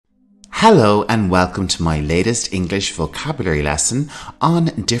Hello and welcome to my latest English vocabulary lesson on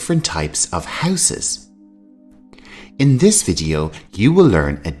different types of houses. In this video, you will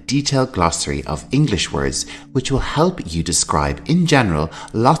learn a detailed glossary of English words which will help you describe in general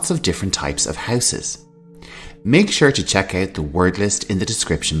lots of different types of houses. Make sure to check out the word list in the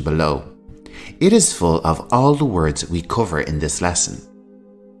description below. It is full of all the words we cover in this lesson.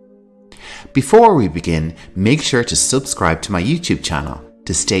 Before we begin, make sure to subscribe to my YouTube channel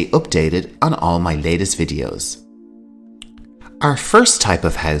to stay updated on all my latest videos. Our first type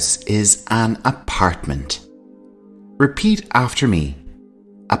of house is an apartment. Repeat after me.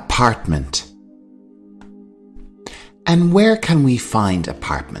 Apartment. And where can we find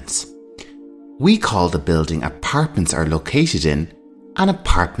apartments? We call the building apartments are located in an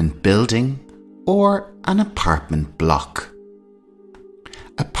apartment building or an apartment block.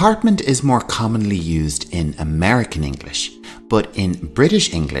 Apartment is more commonly used in American English, but in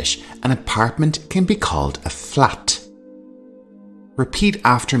British English, an apartment can be called a flat. Repeat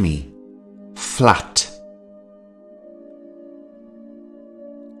after me. Flat.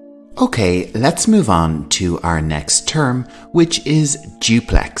 Okay, let's move on to our next term, which is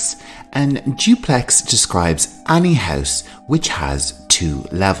duplex. And duplex describes any house which has two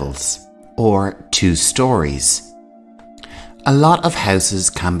levels, or two stories. A lot of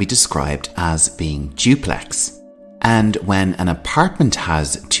houses can be described as being duplex. And when an apartment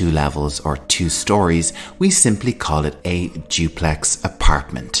has two levels or two stories, we simply call it a duplex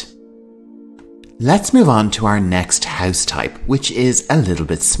apartment. Let's move on to our next house type, which is a little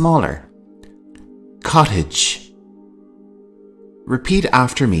bit smaller. Cottage. Repeat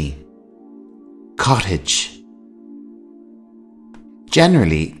after me. Cottage.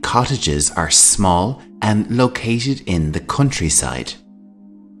 Generally, cottages are small and located in the countryside.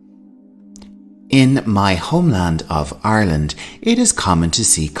 In my homeland of Ireland, it is common to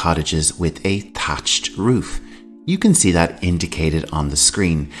see cottages with a thatched roof. You can see that indicated on the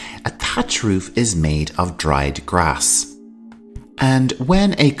screen. A thatched roof is made of dried grass. And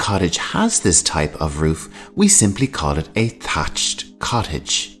when a cottage has this type of roof, we simply call it a thatched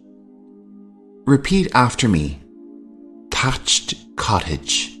cottage. Repeat after me. Thatched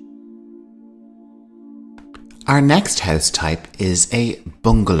cottage. Our next house type is a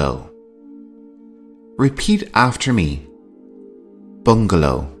bungalow. Repeat after me.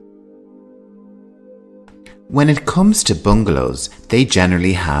 Bungalow. When it comes to bungalows, they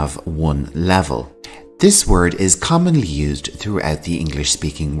generally have one level. This word is commonly used throughout the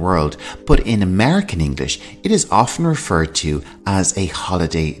English-speaking world, but in American English, it is often referred to as a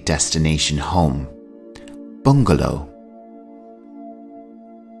holiday destination home. Bungalow.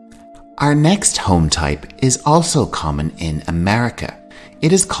 Our next home type is also common in America.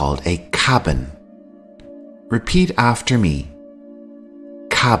 It is called a cabin. Repeat after me.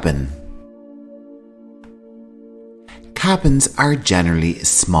 Cabin. Cabins are generally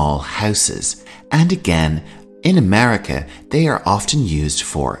small houses, and again, in America, they are often used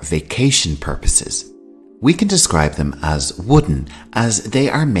for vacation purposes. We can describe them as wooden, as they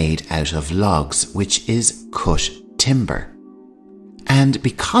are made out of logs, which is cut timber. And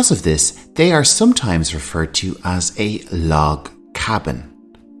because of this, they are sometimes referred to as a log cabin.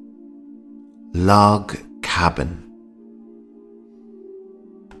 Log cabin.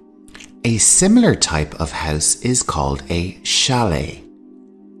 A similar type of house is called a chalet.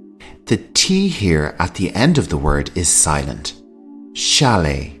 The T here at the end of the word is silent.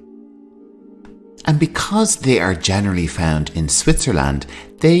 Chalet. And because they are generally found in Switzerland,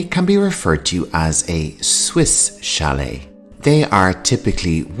 they can be referred to as a Swiss chalet. They are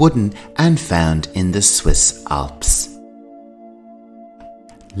typically wooden and found in the Swiss Alps.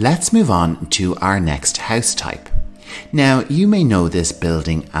 Let's move on to our next house type. Now, you may know this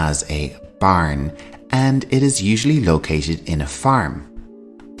building as a barn, and it is usually located in a farm.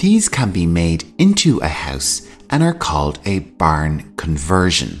 These can be made into a house and are called a barn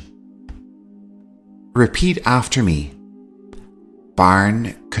conversion. Repeat after me.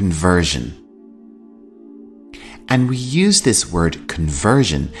 Barn conversion. And we use this word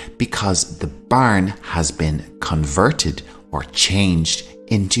conversion because the barn has been converted or changed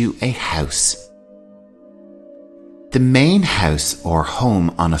into a house. The main house or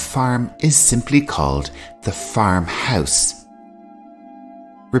home on a farm is simply called the farmhouse.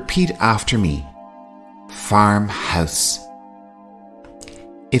 Repeat after me. Farmhouse.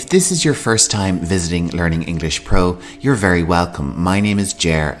 If this is your first time visiting Learning English Pro, you're very welcome. My name is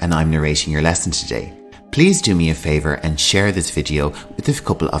Jer and I'm narrating your lesson today. Please do me a favor and share this video with a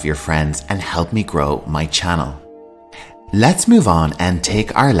couple of your friends and help me grow my channel. Let's move on and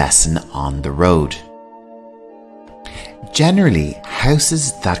take our lesson on the road. Generally,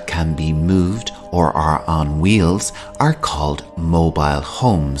 houses that can be moved or are on wheels are called mobile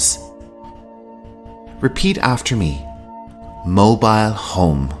homes. Repeat after me. Mobile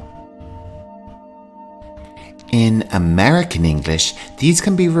home. In American English, these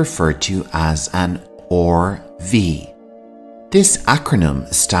can be referred to as an RV. This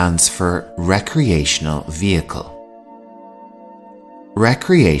acronym stands for Recreational Vehicle.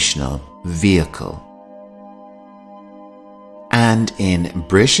 Recreational Vehicle. And in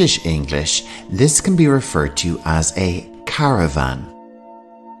British English, this can be referred to as a caravan.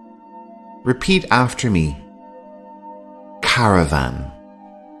 Repeat after me. Caravan.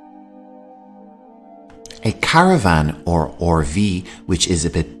 A caravan or RV, which is a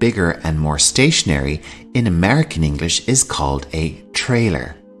bit bigger and more stationary, in American English is called a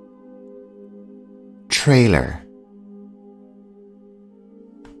trailer. Trailer.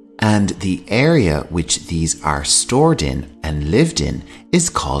 And the area which these are stored in and lived in is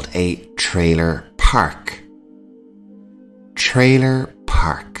called a trailer park. Trailer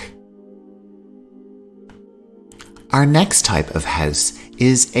park. Our next type of house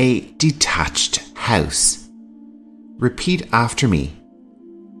is a detached house. Repeat after me.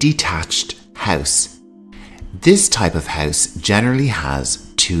 Detached house. This type of house generally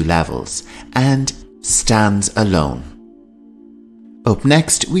has 2 levels and stands alone. Up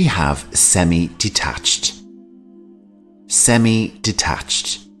next we have semi-detached.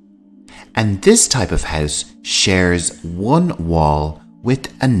 Semi-detached. And this type of house shares one wall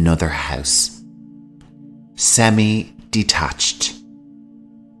with another house. Semi-detached.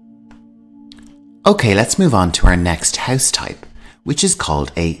 Okay, let's move on to our next house type, which is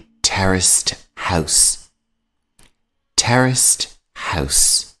called a terraced house. Terraced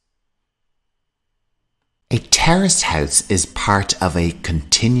house. A terraced house is part of a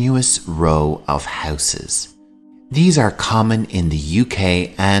continuous row of houses. These are common in the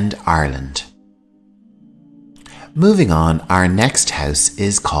UK and Ireland. Moving on, our next house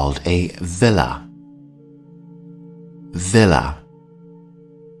is called a villa. Villa.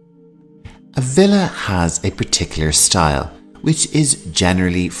 A villa has a particular style, which is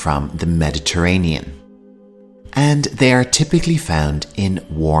generally from the Mediterranean, and they are typically found in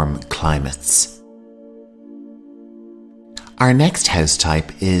warm climates. Our next house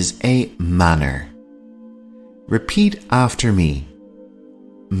type is a manor. Repeat after me.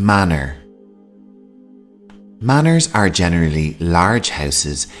 Manor. Manors are generally large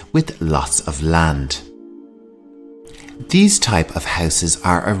houses with lots of land. These type of houses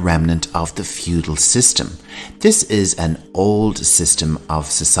are a remnant of the feudal system. This is an old system of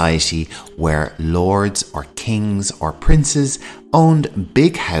society where lords or kings or princes owned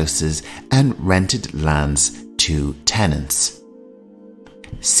big houses and rented lands to tenants.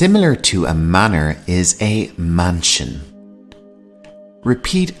 Similar to a manor is a mansion.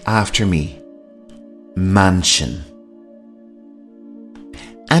 Repeat after me. Mansion.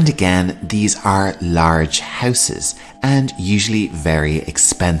 And again, these are large houses and usually very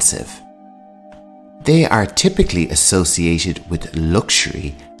expensive. They are typically associated with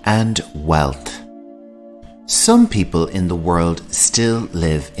luxury and wealth. Some people in the world still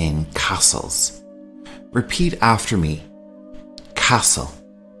live in castles. Repeat after me. Castle.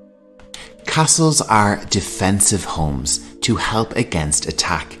 Castles are defensive homes to help against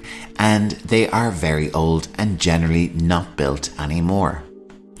attack, and they are very old and generally not built anymore.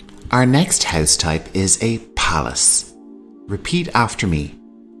 Our next house type is a palace. Repeat after me.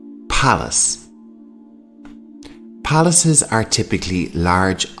 Palace. Palaces are typically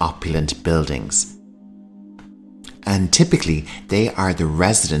large, opulent buildings. And typically, they are the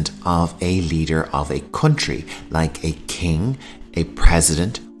residence of a leader of a country, like a king, a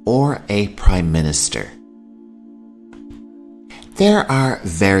president, or a prime minister. There are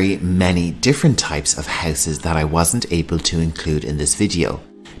very many different types of houses that I wasn't able to include in this video.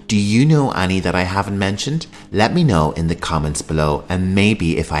 Do you know any that I haven't mentioned? Let me know in the comments below, and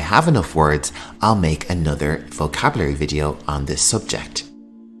maybe if I have enough words, I'll make another vocabulary video on this subject.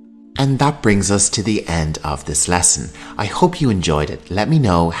 And that brings us to the end of this lesson. I hope you enjoyed it. Let me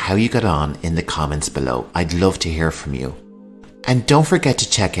know how you got on in the comments below. I'd love to hear from you. And don't forget to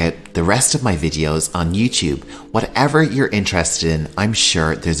check out the rest of my videos on YouTube. Whatever you're interested in, I'm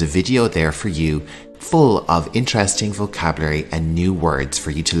sure there's a video there for you full of interesting vocabulary and new words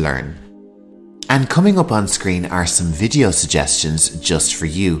for you to learn. And coming up on screen are some video suggestions just for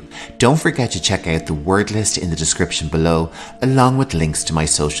you. Don't forget to check out the word list in the description below, along with links to my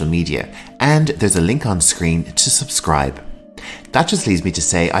social media. And there's a link on screen to subscribe. That just leaves me to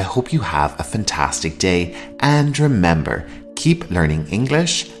say I hope you have a fantastic day, and remember, keep learning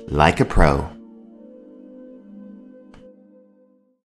English like a pro.